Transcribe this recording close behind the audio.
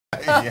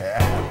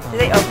Yeah. Do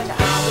they open the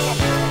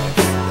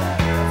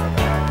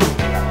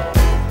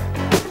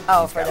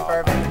Oh, for the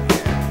bourbon.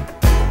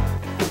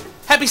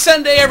 Happy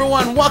Sunday,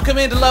 everyone. Welcome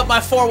in to Love My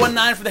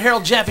 419 from the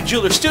Harold Jaffe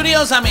Jeweler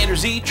Studios. I'm Andrew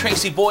Z.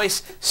 Tracy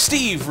Boyce.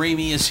 Steve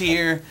Remy is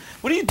here.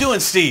 What are you doing,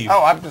 Steve?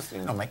 Oh, I'm just,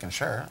 making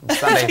sure.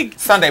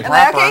 Sunday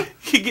proper.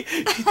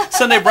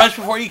 Sunday brunch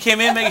before you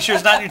came in, making sure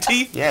it's not in your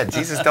teeth? Yeah,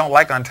 Jesus don't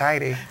like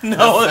untidy.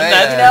 No,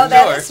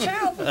 that is true.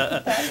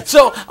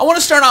 So, I want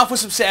to start off with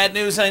some sad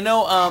news. I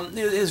know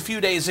it was a few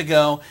days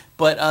ago,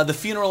 but the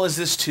funeral is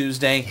this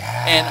Tuesday.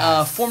 Yes.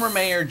 And former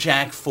Mayor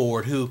Jack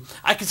Ford, who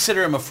I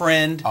consider him a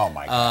friend. Oh,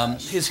 my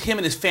gosh. Him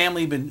and his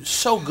family have been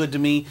so good to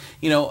me.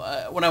 You know,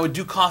 when I would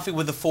do coffee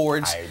with the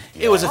Fords,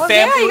 yeah. it was a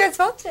family. Yeah, you guys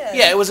both did.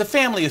 Yeah, it was a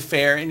family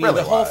affair, and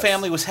Really the whole was.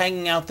 family was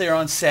hanging out there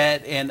on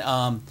set, and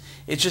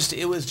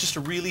it was just a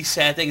really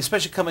sad thing,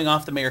 especially coming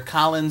off the Mayor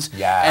Collins,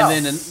 Yes.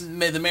 and then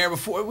the mayor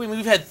before.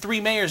 We've had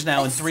 3 mayors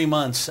now in 3e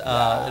months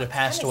that have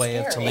passed away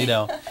of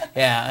Toledo.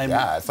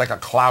 Yeah, it's like a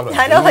cloud of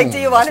I know, like, do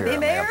doom you want to here, be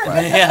mayor?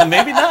 yeah,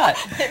 maybe not.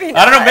 Maybe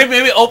I don't know.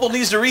 Maybe Opal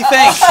needs to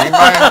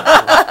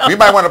rethink. we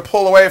might want to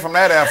pull away from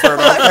that effort.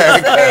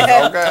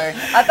 Okay.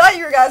 I thought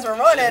you guys were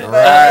running, but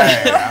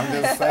Right. I'm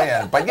just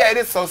saying. But yeah, it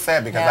is so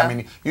sad because I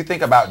mean, you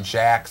think about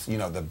Jack's,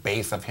 the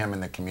base of him in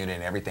the community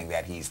and everything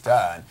that he's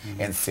done,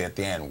 and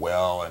Cynthia and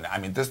Will, and I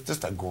mean,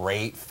 just a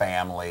great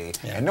family.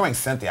 Yeah. And knowing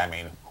Cynthia, I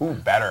mean, who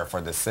better for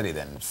the city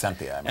than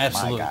Cynthia? I mean,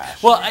 Absolutely. My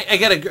gosh. Well, I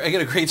got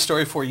a great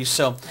story for you.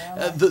 So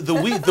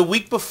the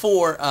week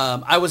before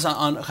I was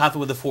on Coffee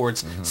with the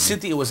Fords,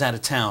 Cynthia was out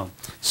of town,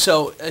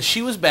 so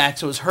she was back.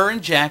 So it was her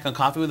and Jack on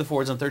Coffee with the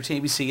Fords on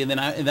 13 ABC, and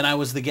then I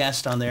was the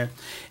guest on there,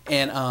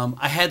 and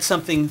I had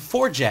something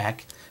for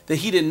Jack that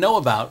he didn't know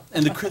about,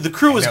 and the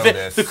crew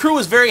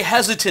was very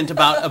hesitant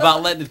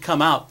about letting it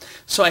come out.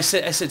 So I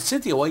said,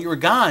 Cynthia, while you were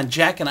gone,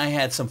 Jack and I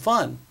had some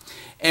fun.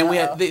 And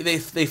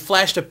they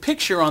flashed a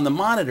picture on the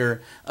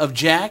monitor of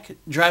Jack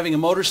driving a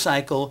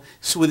motorcycle,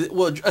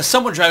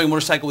 someone driving a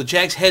motorcycle with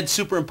Jack's head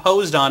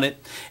superimposed on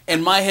it,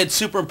 and my head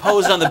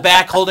superimposed on the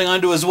back, holding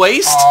onto his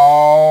waist.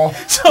 Oh.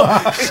 So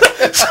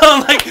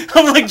I'm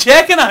like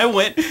Jack and I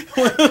went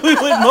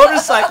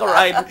motorcycle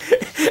riding,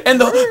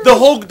 and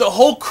the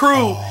whole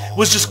crew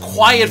was just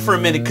quiet for a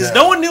minute because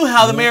no one knew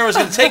how the mayor was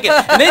going to take it,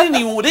 and they didn't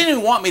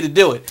even want me to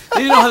do it.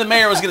 They didn't know how the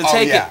mayor was going to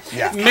take it.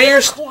 Yeah.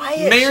 Mayor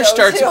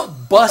starts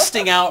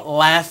busting out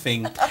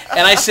laughing,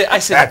 and I said,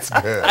 That's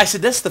good. I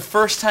said, that's the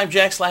first time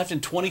Jack's laughed in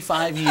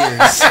 25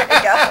 years. there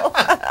you go.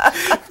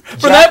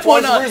 From that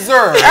point on,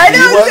 reserved. I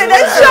know,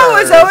 that show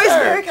was always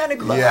very kind of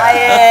quiet.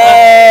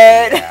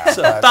 Yeah.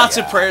 So thoughts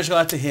and prayers go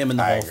out to him and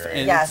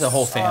the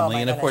whole Yes.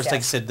 family, and of course, like I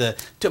said, the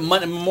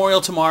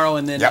memorial tomorrow,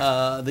 and then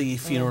the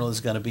funeral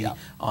is going to be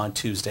on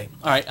Tuesday.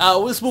 All right,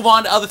 let's move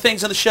on to other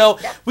things on the show.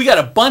 We got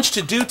a bunch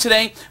to do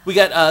today. We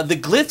got the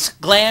Glitz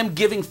Glam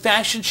Giving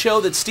Fashion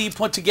Show that Steve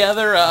put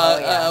together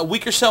a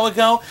week or so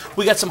ago.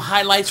 We got some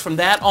highlights from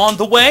that on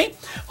the way.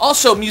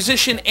 Also,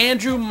 musician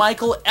Andrew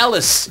Michael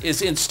Ellis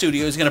is in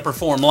studio. He's going to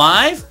perform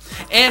live,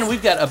 and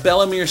we've got a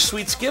Belamere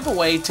Sweets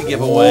giveaway to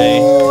give away.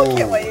 Ooh,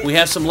 can't wait. We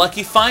have some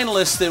lucky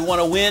finalists that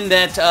want to win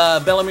that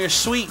Belamere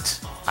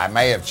Sweet. I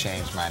may have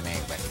changed my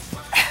name, but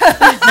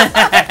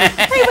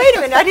Hey, wait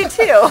a minute, I did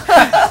too.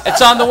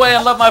 It's on the way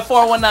on Love My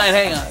 419.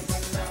 Hang on.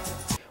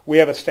 We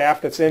have a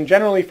staff that's in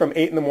generally from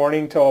 8 in the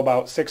morning till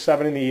about 6,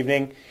 7 in the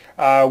evening.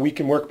 We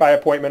can work by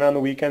appointment on the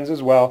weekends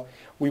as well.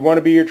 We want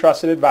to be your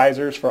trusted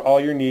advisors for all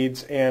your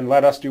needs and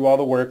let us do all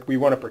the work. We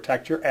want to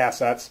protect your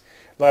assets.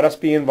 Let us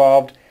be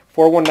involved.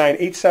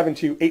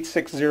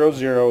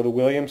 419-872-8600, the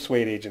William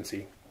Swade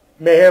Agency.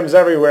 Mayhem's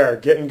everywhere.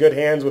 Get in good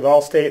hands with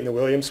Allstate and the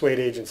William Swade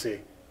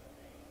Agency.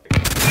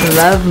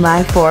 Love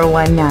My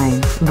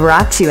 419,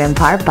 brought to you in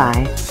part by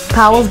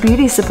Powell's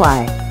Beauty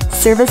Supply,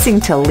 servicing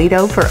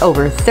Toledo for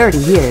over 30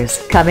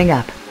 years. Coming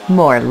up,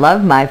 more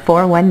Love My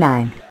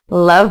 419.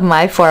 Love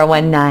My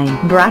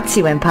 419, brought to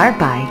you in part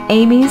by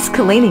Amy's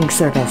Cleaning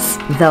Service,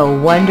 the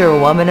Wonder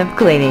Woman of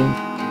Cleaning.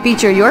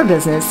 Feature your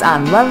business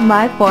on Love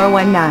My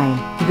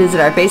 419.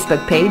 Visit our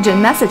Facebook page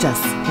and message us,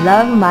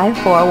 Love My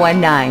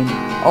 419,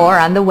 or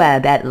on the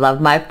web at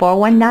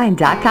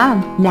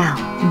lovemy419.com. Now,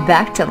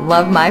 back to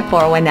Love My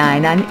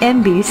 419 on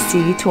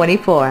NBC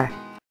 24.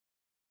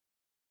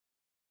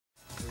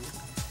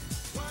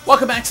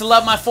 Welcome back to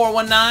Love My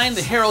 419,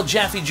 the Harold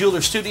Jaffe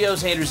Jeweler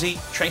Studios. Andrew Z,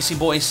 Tracy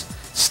Boyce,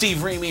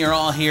 Steve Remy are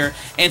all here.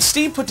 And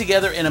Steve put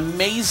together an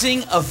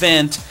amazing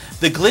event,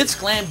 the Glitz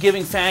Glam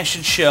Giving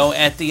Fashion Show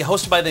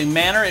hosted by the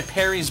Manor at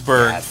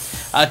Perrysburg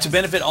to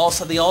benefit the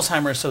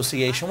Alzheimer's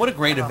Association. What a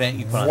great event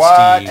you put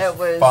on, Steve.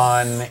 What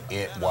fun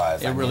it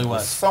was. It really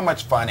was. So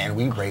much fun, and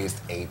we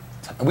raised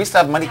we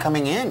still have money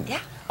coming in. Yeah.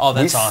 Oh,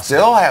 that's awesome. We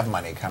still have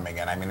money coming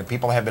in. I mean,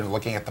 people have been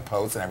looking at the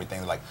posts and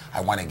everything, like,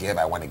 I want to give.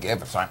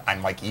 So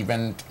I'm like,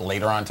 even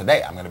later on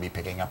today, I'm going to be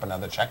picking up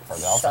another check for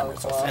the Alzheimer's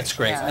Association. That's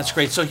great. Yeah. That's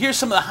great. So here's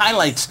some of the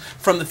highlights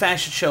from the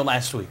fashion show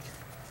last week.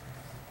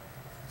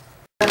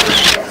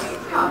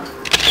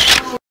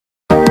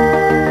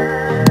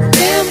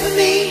 Remember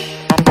me,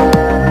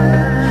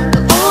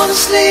 but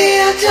honestly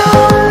I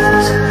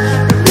don't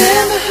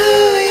remember who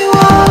you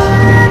are.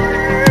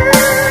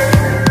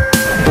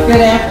 Good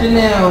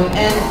afternoon,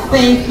 and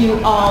thank you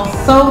all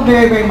so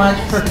very, very much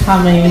for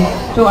coming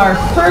to our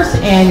first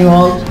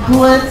annual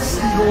Glitz,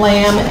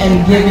 Glam,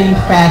 and Giving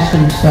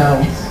Fashion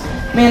Show.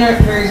 Manor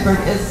at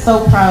Perrysburg is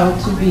so proud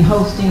to be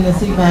hosting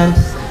this event,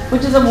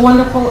 which is a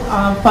wonderful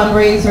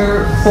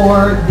fundraiser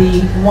for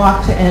the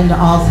Walk to End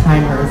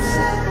Alzheimer's.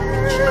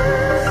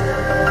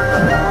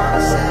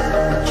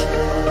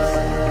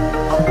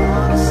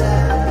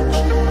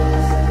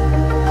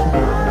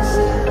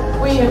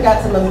 We have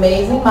got some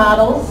amazing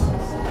models,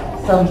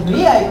 some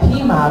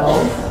VIP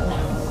models.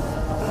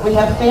 We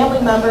have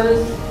family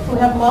members who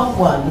have loved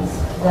ones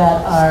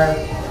that are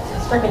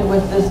stricken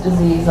with this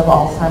disease of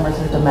Alzheimer's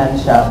or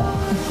dementia.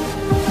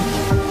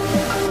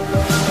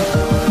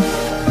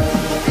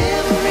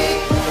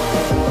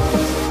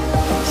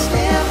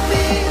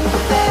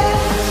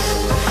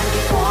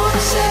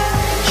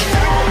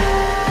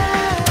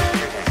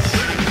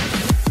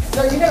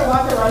 So you're gonna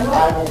walk around?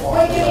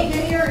 Wait,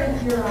 give me your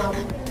intro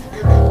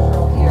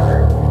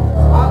here.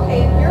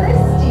 Okay, here is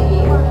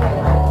Steve.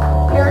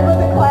 Paired with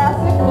a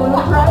classic blue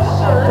dress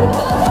shirt.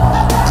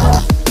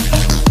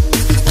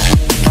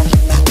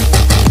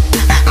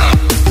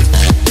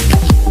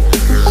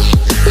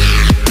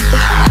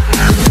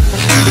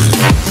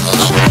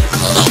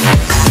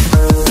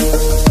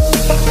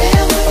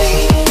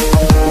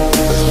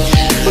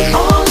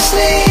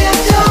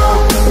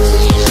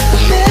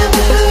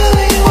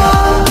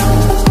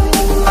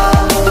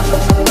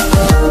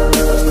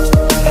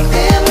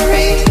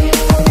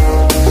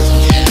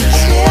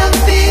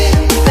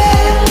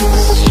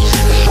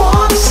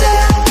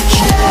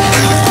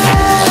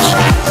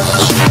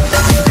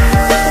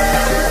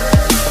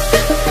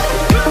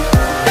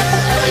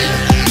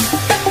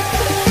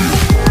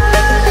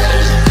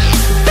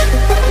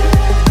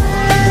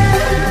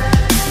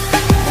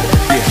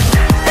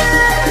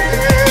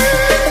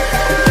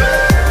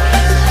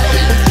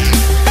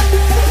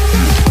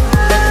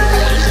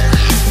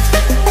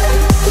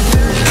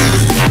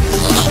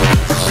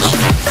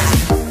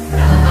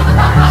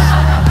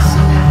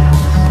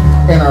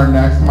 And our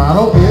next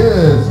model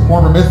is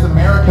former Miss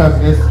America,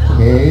 Miss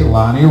Kaye,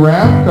 Lani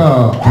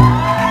Rafko.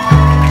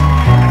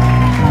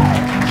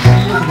 She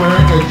is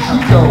wearing a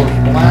Chico's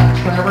black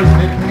Travers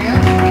knit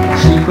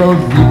pants,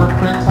 Chico's zebra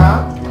print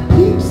top,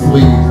 peep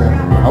sleeves, and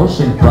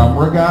promotion from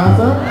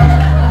Regatta.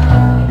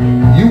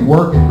 You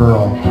work it,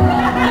 girl.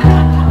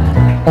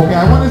 Okay,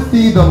 I want to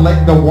see the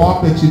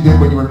walk that you did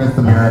when you were Miss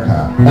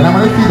America. And I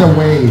want to see the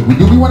wave.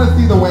 Do we want to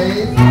see the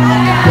wave?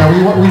 Yeah,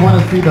 we want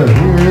to see the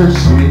here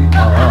she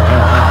comes.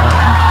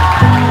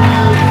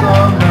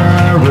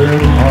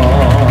 America.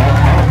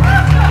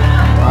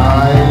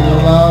 I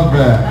love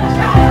it.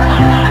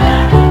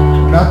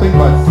 Nothing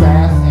but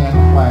sass and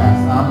class.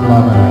 I'm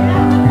loving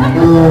it.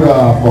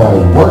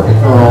 Beautiful. Work it,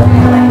 girl.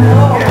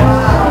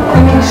 I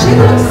mean, she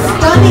looks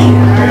stunning.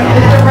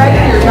 With the red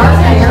in your dark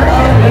hair.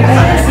 I'm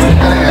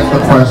going to ask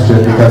a question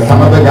because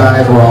some of the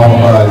guys were all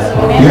buzz.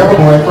 Do you have a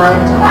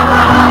boyfriend?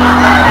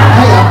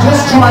 Hey, I'm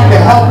just trying to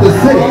help the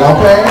city,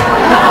 okay?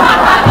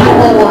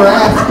 People were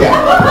asking.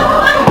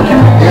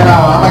 You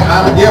know,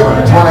 I'm a giver.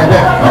 It's what I do,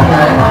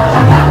 okay?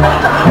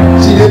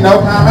 She did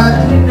no comment?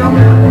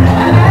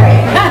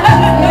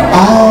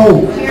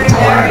 Oh.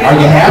 Are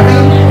you happy?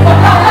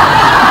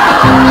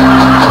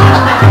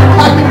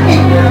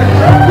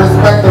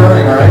 Respect the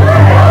ring, all right?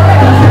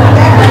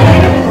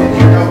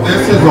 You know,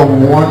 this is a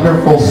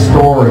wonderful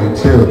story,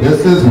 too.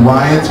 This is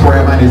Ryan's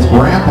grandma and his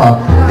grandpa.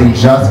 They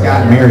just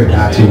got married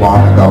not too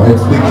long ago.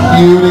 It's the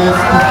cutest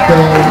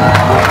thing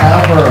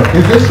ever.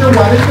 Is this your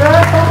wedding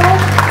dress,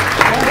 almost?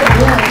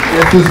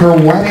 This is her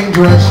wedding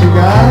dress, you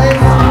guys.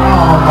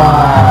 Oh,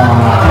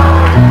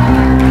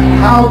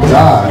 how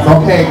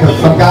does? Okay, because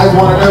some guys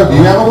want to know, do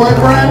you have a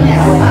boyfriend?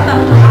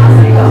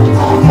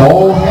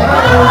 Oh, hey.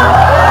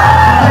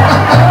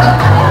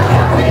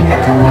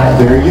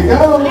 There you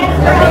go.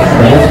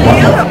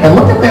 And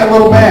look at that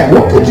little bag.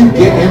 What could you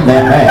get in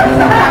that bag?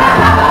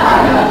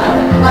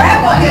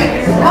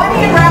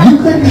 You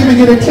couldn't even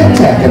get a Tic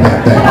Tac in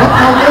that thing. Look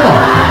how little.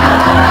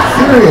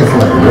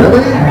 Seriously,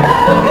 really?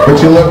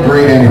 But you look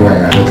great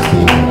anyway, I just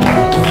see.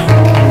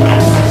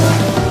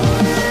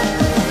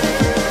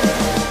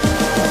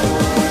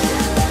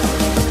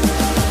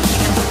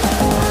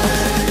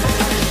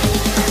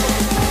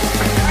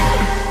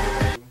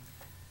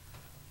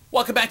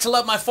 Welcome back to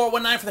Love My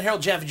 419 from the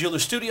Harold Jaffe Jeweler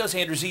Studios.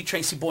 Andrew Z,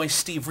 Tracy Boyce,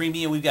 Steve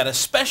Remy, and we've got a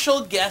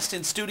special guest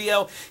in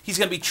studio. He's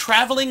going to be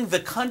traveling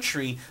the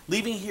country,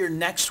 leaving here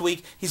next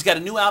week. He's got a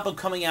new album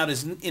coming out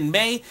in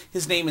May.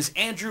 His name is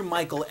Andrew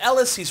Michael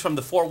Ellis. He's from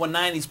the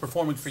 419. He's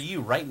performing for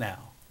you right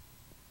now.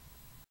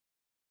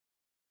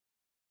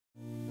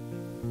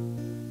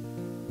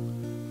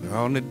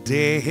 On a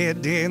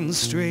dead end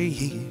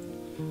street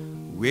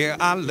where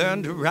I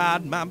learned to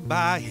ride my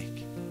bike,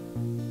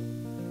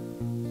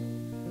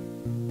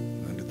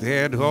 under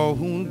that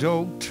old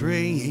oak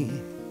tree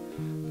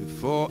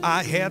before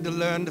I had to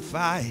learn to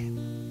fight.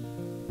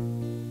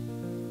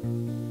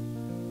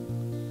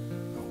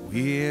 I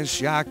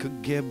wish I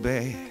could get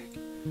back,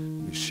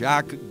 wish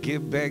I could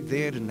get back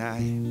there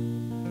tonight.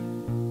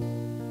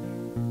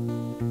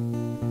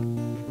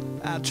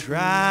 I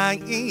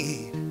tried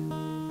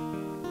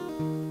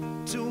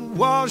to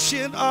wash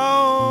it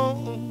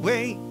all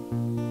away.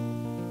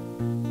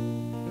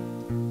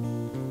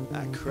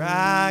 I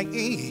cried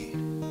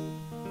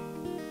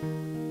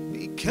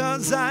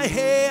because I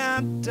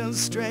had to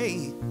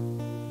stray.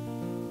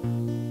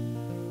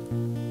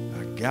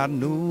 I got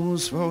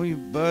news for you,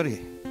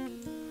 buddy.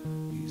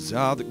 These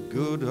are the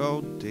good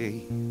old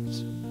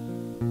days.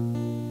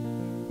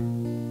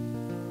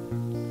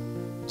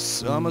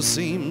 Summer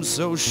seems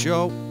so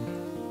short,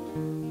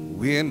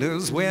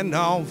 winters went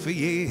on for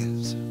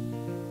years.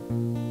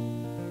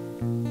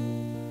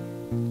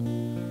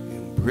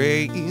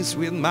 Embraced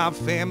with my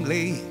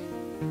family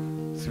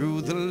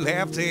through the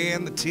laughter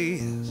and the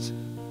tears.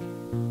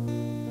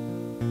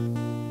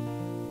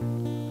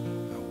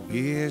 I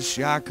wish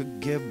I could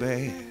get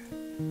back,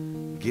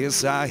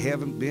 guess I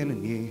haven't been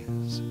in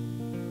years.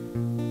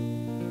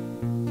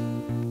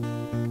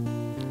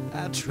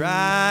 I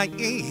tried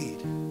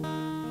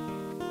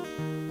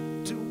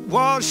to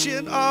wash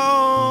it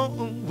all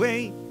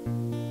away.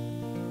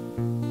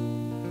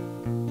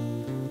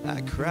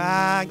 I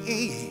cried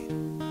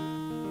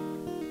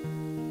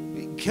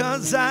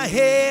because I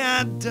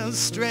had to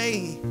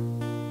stray.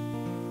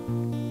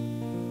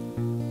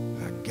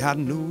 I got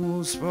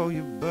news for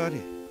you,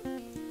 buddy.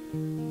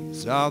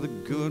 These are the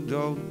good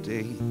old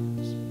days.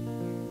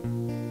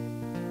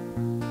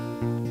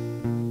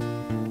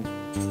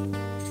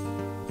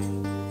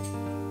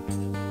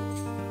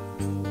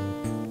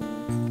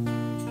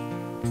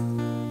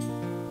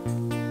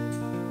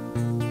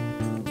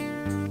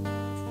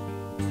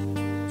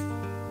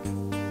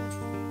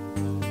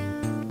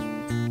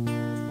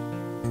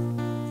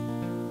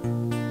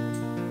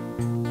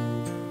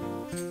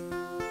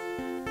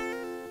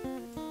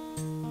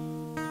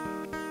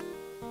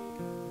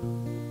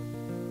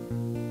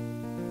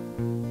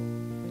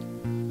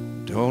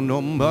 Don't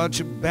know much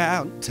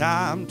about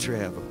time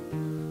travel,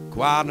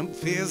 quantum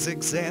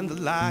physics and the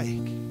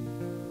like.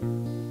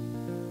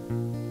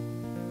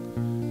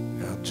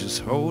 I'll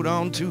just hold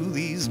on to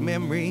these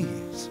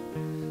memories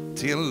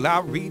till I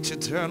reach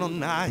eternal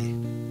night.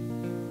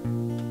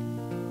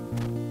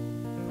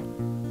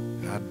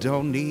 I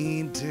don't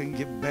need to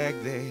get back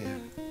there,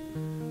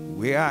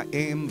 where I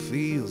am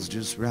feels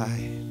just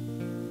right.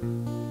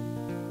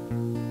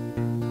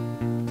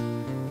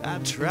 I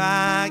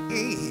tried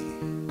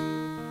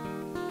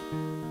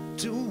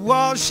to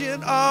wash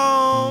it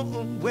all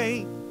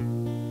away.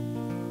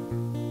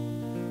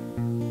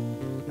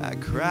 I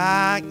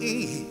cried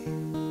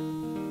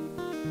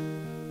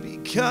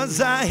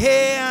because I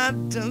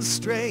had to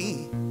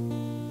stray.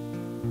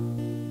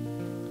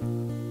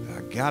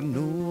 I got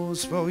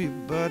news for you,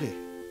 buddy.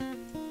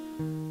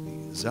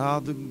 These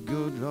are the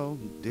good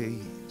old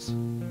days.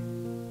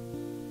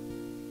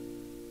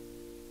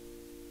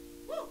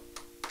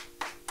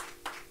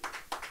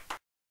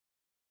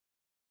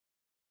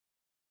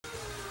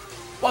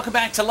 Welcome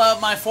back to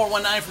Love My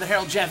 419 from the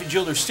Harold Jaffe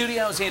Jewelers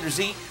Studios. Andrew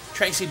Z,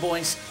 Tracy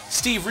Boyce,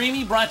 Steve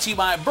Reamy, brought to you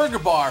by Burger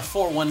Bar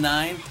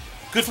 419.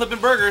 Good flipping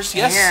burgers,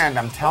 yes? And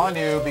I'm telling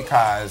you,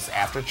 because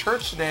after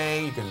church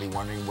today, you're going to be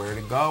wondering where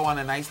to go on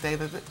a nice day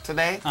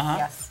today.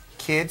 Yes.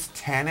 Kids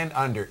 10 and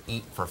under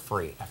eat for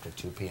free after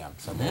 2 p.m.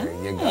 So there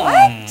you go.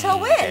 What? Till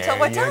when? Till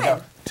what There you time?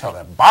 go. Till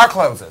the bar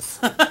closes.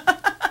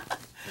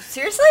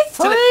 Seriously?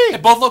 Free.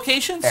 At both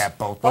locations? At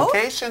both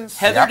locations.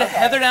 Heather, Yep.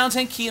 Heather Downs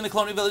and Key in the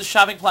Colonial Village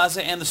Shopping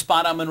Plaza and the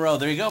spot on Monroe.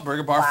 There you go.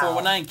 Burger Bar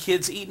 419.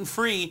 Kids eating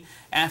free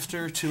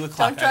after 2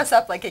 o'clock. Don't dress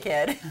up like a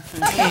kid.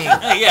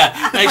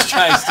 Yeah, nice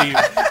try, Steve.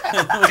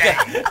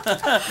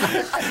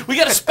 We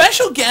got a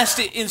special guest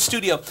in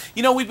studio.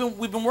 You know, we've been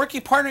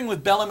partnering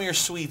with Belamere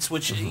Suites,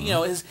 which you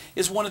know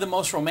is one of the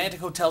most romantic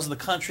hotels in the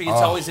country.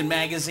 It's always in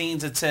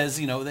magazines. It says,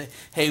 you know,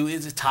 hey,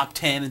 it's a top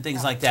 10 and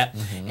things like that.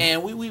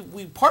 And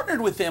we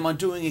partnered with them on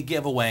doing a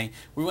giveaway.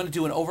 We want to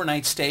do an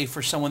overnight stay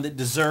for someone that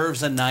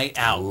deserves a night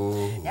out.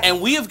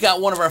 And we have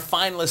got one of our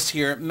finalists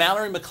here,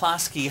 Mallory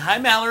McCloskey. Hi,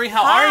 Mallory.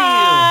 How are you?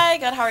 Hi,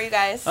 good. How are you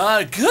guys?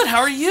 Good.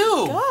 How are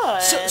you?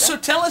 Good. So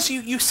tell us,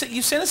 you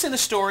sent us in a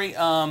story,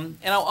 and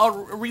I'll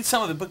read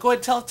some of it, but go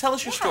ahead, tell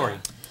us your story.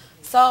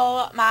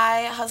 So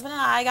my husband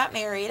and I got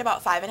married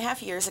about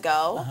 5.5 years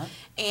ago,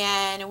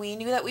 and we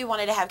knew that we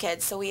wanted to have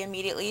kids, so we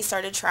immediately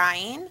started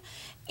trying,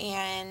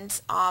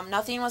 and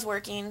nothing was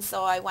working,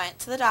 so I went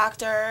to the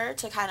doctor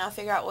to kind of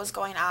figure out what was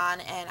going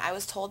on, and I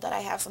was told that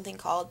I have something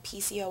called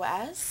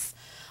PCOS,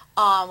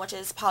 which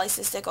is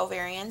polycystic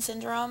ovarian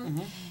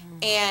syndrome,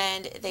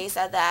 and they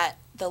said that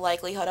the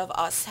likelihood of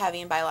us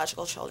having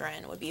biological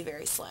children would be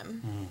very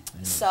slim.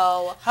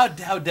 So how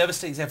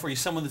devastating is that for you?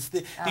 Someone that's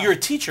you're a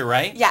teacher,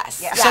 right?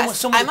 Yes.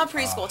 Someone I'm a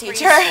preschool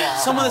teacher.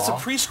 Someone that's a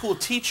preschool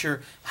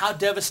teacher. How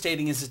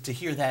devastating is it to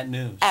hear that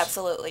news?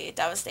 Absolutely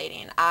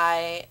devastating.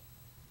 I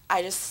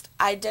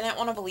didn't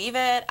want to believe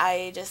it.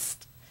 I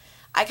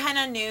kind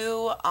of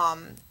knew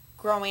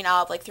growing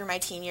up, like through my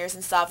teen years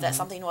and stuff, that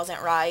something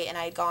wasn't right, and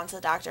I had gone to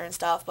the doctor and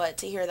stuff, but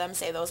to hear them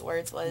say those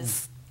words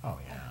was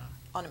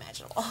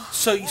unimaginable.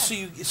 So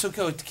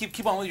go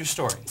keep on with your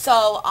story.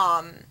 So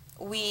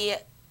we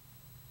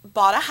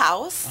bought a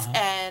house,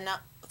 and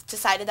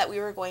decided that we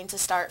were going to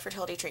start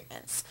fertility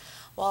treatments.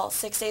 Well,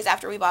 6 days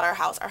after we bought our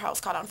house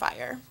caught on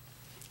fire.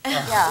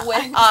 Yeah.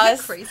 With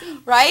us, crazy.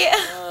 Right?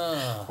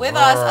 With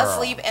us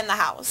asleep in the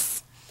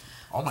house.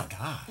 Oh my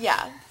God.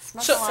 Yeah.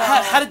 So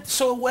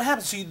what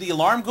happened? So the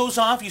alarm goes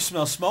off. You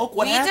smell smoke.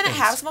 What happens? We didn't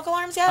have smoke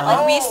alarms yet.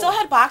 Like we still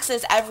had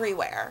boxes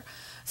everywhere.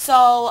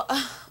 So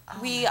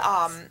we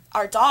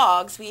our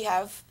dogs. We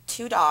have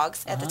 2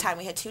 dogs at the time.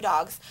 We had 2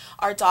 dogs.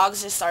 Our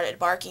dogs just started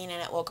barking, and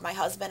it woke my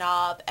husband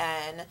up,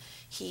 and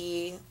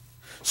he.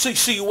 So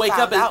you wake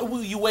up.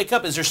 You wake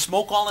up. Is there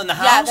smoke all in the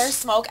house? Yeah, there's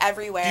smoke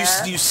everywhere.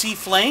 Do you see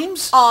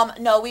flames?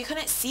 No, we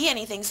couldn't see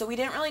anything, so we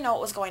didn't really know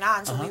what was going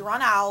on. So we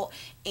run out,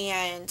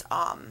 and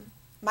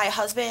my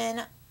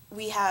husband.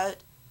 We had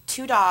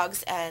 2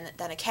 dogs and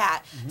then a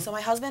cat. So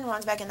my husband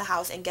runs back in the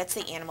house and gets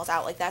the animals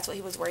out. Like, that's what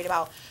he was worried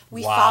about.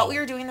 We thought we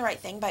were doing the right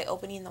thing by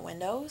opening the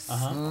windows.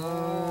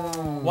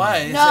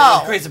 Why?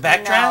 No. It creates a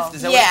backdraft?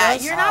 Is that what it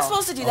does? You're not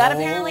supposed to do that.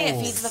 Apparently, it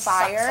feeds the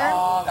fire.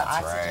 Oh, the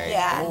oxygen. Right.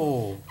 Yeah.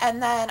 Oh.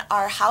 And then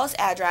our house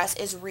address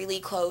is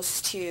really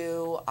close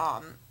to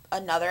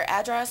another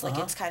address. Like,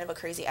 it's kind of a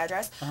crazy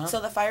address.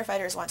 So the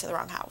firefighters went to the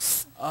wrong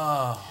house.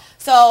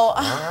 So,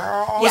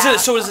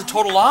 So was it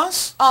total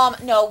loss?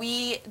 No,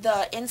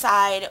 the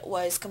inside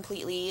was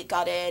completely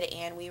gutted,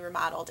 and we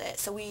remodeled it.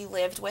 So we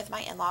lived with my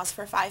in-laws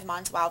for 5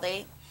 months while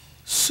they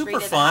Super redid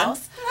the fun.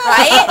 house.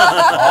 Right?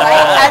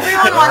 Right?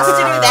 Everyone wants to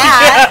do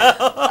that.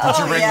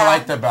 Did you ring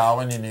like the bell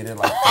when you needed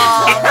like?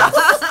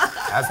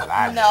 That's what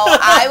I did. No,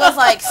 I was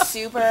like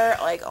super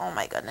like, oh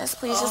my goodness,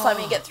 please just let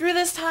me get through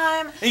this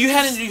time. And you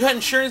had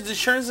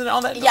insurance and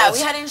all that? Yeah, we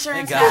had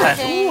insurance and Thank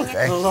everything. Ooh,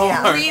 thank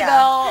Lord.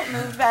 Rebuilt,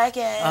 moved back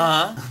in.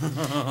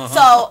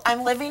 So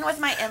I'm living with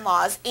my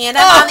in-laws, and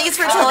I'm on these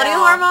fertility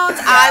hormones.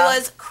 I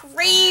was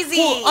crazy.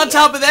 Well, on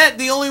top of that,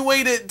 the only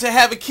way to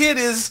have a kid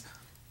is...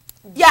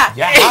 Yeah.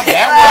 Yeah, not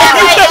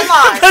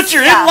that Got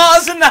your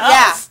in-laws in the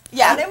house.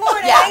 Yeah. Monday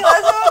morning, okay.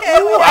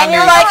 And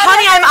you're like,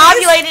 honey, I'm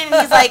ovulating, and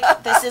he's like,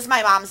 this is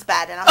my mom's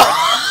bed, and I'm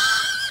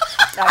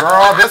like,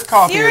 girl, this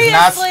coffee is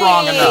not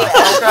strong enough.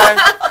 Okay,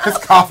 this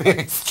coffee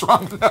ain't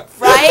strong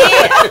enough. Right?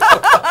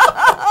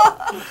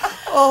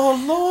 Oh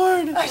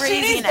Lord!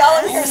 Craziness.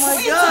 Oh my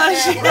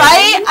gosh!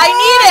 Right? I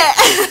need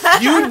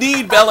it. You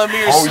need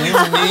Belamere. Oh, you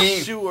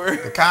need. Sure.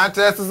 The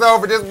contest is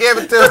over. Just give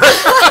it to her.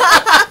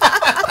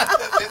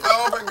 It's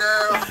over,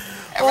 girl.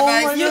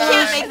 You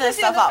can't make this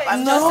stuff up.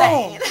 I'm just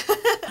saying.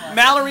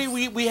 Mallory,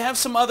 we have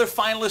some other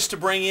finalists to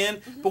bring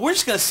in, but we're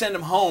just going to send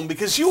them home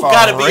because you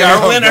got to be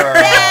our winner.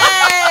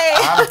 Yay!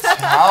 I'm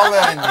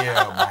telling you.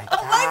 My God.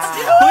 Let's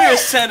do it. We're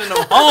sending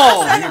them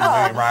home.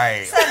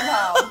 Right. Send them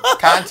home.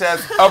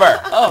 Contest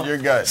over. You're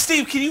good.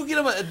 Steve, can you get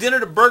them a dinner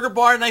to Burger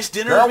Bar? A nice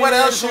dinner? Girl, what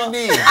else you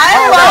need?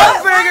 I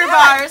love burger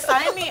bars.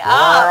 Sign me up.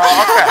 Girl,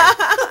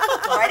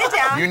 okay. Write it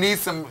down. You need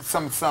some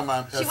some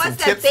wants that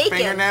tips, bacon.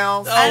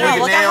 fingernails. I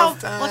know.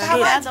 fingernails Look how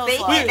bad those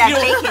Bacon, look. that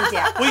bacon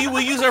dip.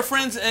 We'll use our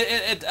friends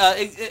at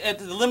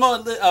the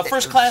limo,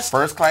 first class.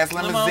 First class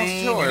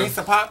limousine. Sure. You need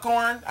some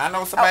popcorn? I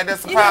know somebody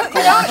that's some You know,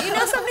 popcorn. you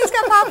know somebody's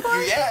got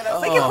popcorn? Yeah,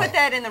 that's We can put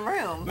that in the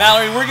room.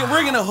 Mallory,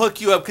 we're gonna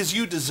hook you up because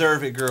you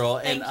deserve it, girl.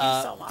 And Thank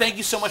you so much. thank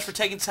you so much for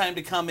taking time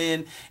to come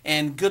in.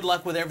 And good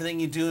luck with everything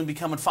you do and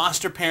becoming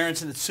foster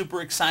parents. And it's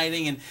super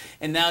exciting.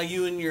 And now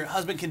you and your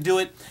husband can do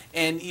it.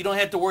 And you don't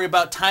have to worry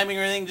about timing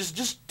or anything.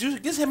 Just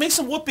make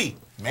some whoopee.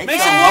 Make some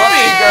some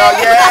whoopee, girl.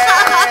 Yeah.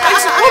 Make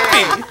some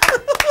whoopee.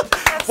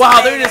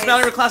 Wow, there it is,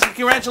 Mallory Classic.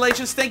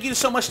 Congratulations. Thank you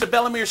so much to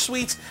Belamere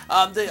Suites,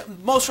 the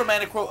most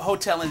romantic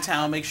hotel in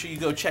town. Make sure you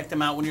go check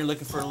them out when you're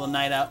looking for a little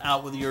night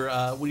out with your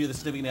with your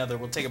significant other.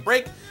 We'll take a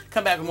break.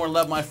 Come back with more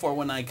Love My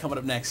 419 coming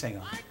up next. Hang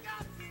on.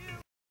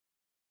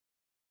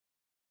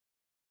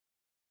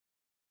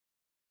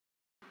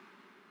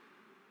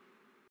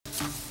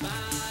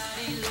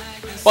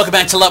 Welcome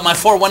back to Love My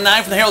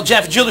 419 from the Harold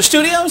Jaffe Jeweler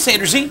Studios.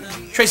 Andrew Z,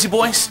 Tracy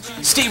Boyce,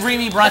 Steve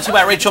Reamy, brought to you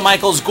by Rachel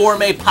Michaels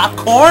Gourmet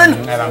Popcorn.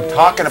 And I'm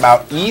talking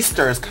about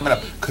Easter is coming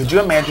up. Could you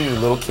imagine your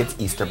little kid's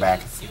Easter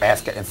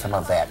basket and some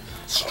of that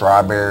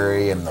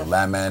strawberry and the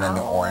lemon and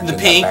the orange The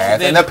and pink.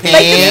 and the pink?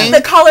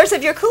 Like the colors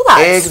of your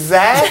culottes.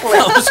 Exactly.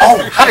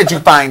 Oh, how did you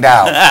find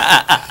out?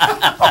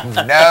 Oh,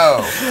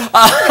 no.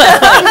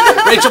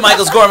 Rachel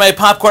Michaels Gourmet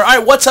Popcorn. All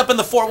right, what's up in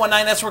the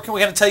 419 Network? We're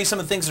going to tell you some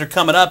of the things that are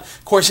coming up.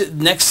 Of course,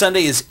 next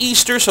Sunday is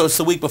Easter, so it's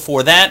the week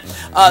before that.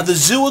 The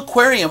Zoo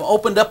Aquarium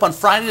opened up on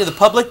Friday to the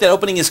public. That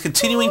opening is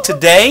continuing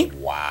today.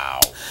 Wow.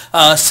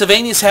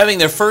 Sylvania's having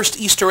their first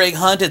Easter egg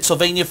hunt at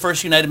Sylvania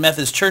First United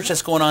Methodist Church.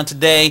 That's going on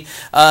today.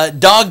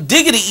 Dog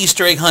Diggity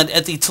Easter egg hunt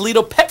at the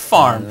Toledo Pet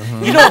Farm.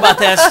 You know about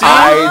that, Steve?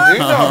 I do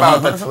know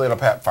about the Toledo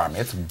Pet Farm.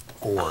 It's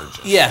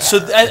gorgeous. Yeah, so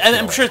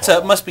I'm sure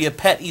it must be a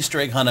pet Easter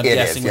egg hunt, I'm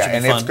guessing, which would be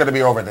and fun. it's going to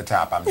be over the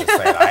top, I'm just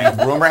saying.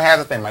 Rumor has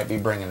it they might be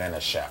bringing in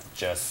a chef,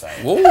 just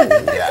saying. Whoa.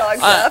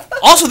 Yeah.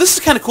 Also, this is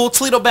kind of cool.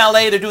 Toledo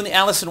Ballet, they're doing the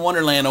Alice in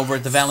Wonderland over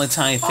at the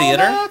Valentine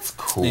Theater. Oh, that's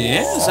cool.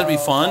 Yeah, this will be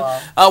fun.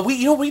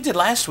 We did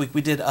last week?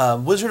 We did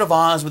Wizard of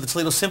Oz with the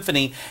Toledo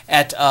Symphony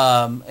at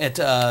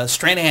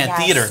Stranahan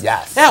Theater.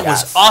 Yes. That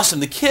was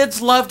awesome. The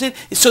kids loved it.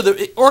 So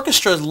the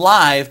orchestras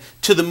live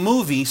to the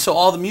movie, so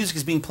all the music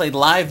is being played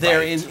live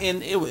there.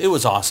 It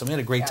was awesome. We had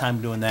a great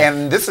time doing that.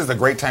 And this is a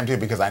great time, too,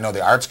 because I know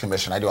the Arts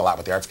Commission, I do a lot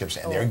with the Arts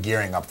Commission, and they're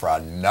gearing up for a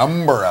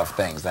number of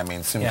things. I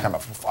mean, soon come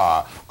up,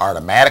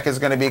 Artomatic is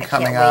going to be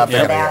coming up.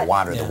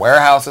 Wander the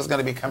Warehouse is going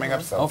to be coming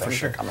up, so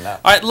things are coming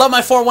up. All right,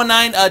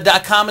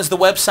 lovemy419.com is the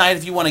website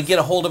if you want to get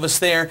a hold of us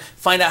there,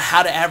 find out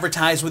how to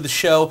advertise with the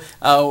show.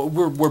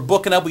 We're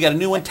booking up. We got a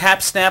new one,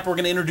 Tap Snap, we're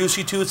going to introduce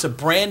you to. It's a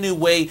brand new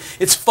way.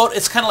 It's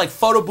kind of like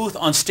Photo Booth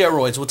on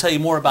steroids. We'll tell you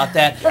more about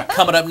that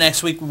coming up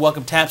next week. We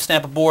welcome Tap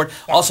Snap aboard.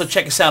 Also,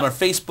 check us out on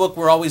Facebook.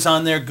 We're always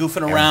on there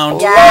goofing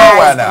around.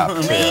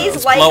 Yes.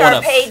 Please like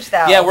our page,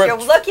 though. Yeah, you're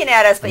looking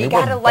at us, but you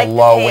got to like the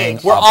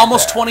page. We're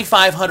almost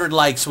 2,500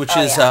 likes, which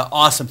is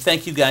awesome.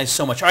 Thank you guys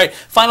so much. All right,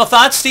 final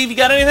thoughts, Steve. You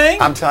got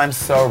anything? I'm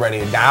so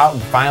ready. Now,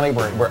 finally,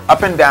 we're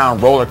up and down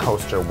roller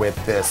coaster with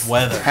this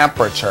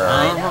temperature,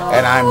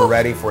 and I'm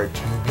ready for it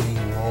to be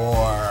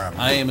warm.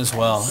 I am as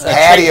well.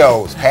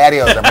 Patios. I'm ready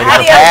for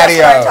patios. That's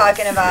what I'm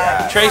talking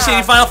about. Tracy,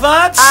 any final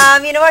thoughts?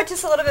 You know what?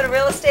 Just a little bit of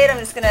real estate. I'm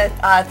just going to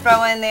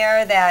throw in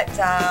there that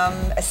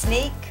a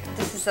sneak.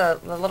 This is a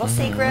little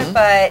secret,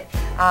 but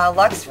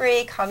Lux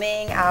Free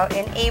coming out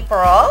in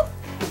April.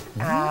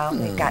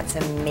 We've got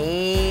some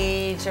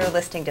major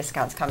listing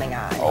discounts coming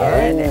on,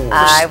 and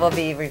I will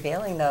be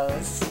revealing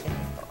those.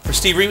 For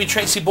Steve Reamy,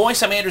 Tracy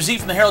Boyce, I'm Andrew Z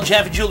from the Harold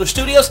Jaffe Jeweler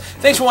Studios.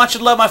 Thanks for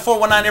watching Love My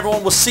 419,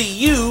 everyone. We'll see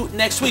you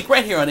next week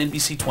right here on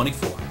NBC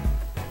 24.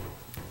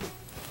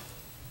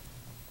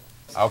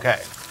 Okay.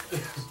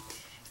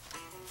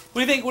 What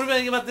do you think? What do you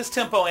think about this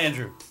tempo,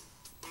 Andrew?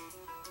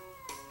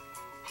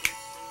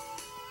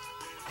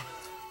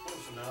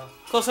 Close enough?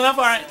 Close enough?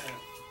 All right.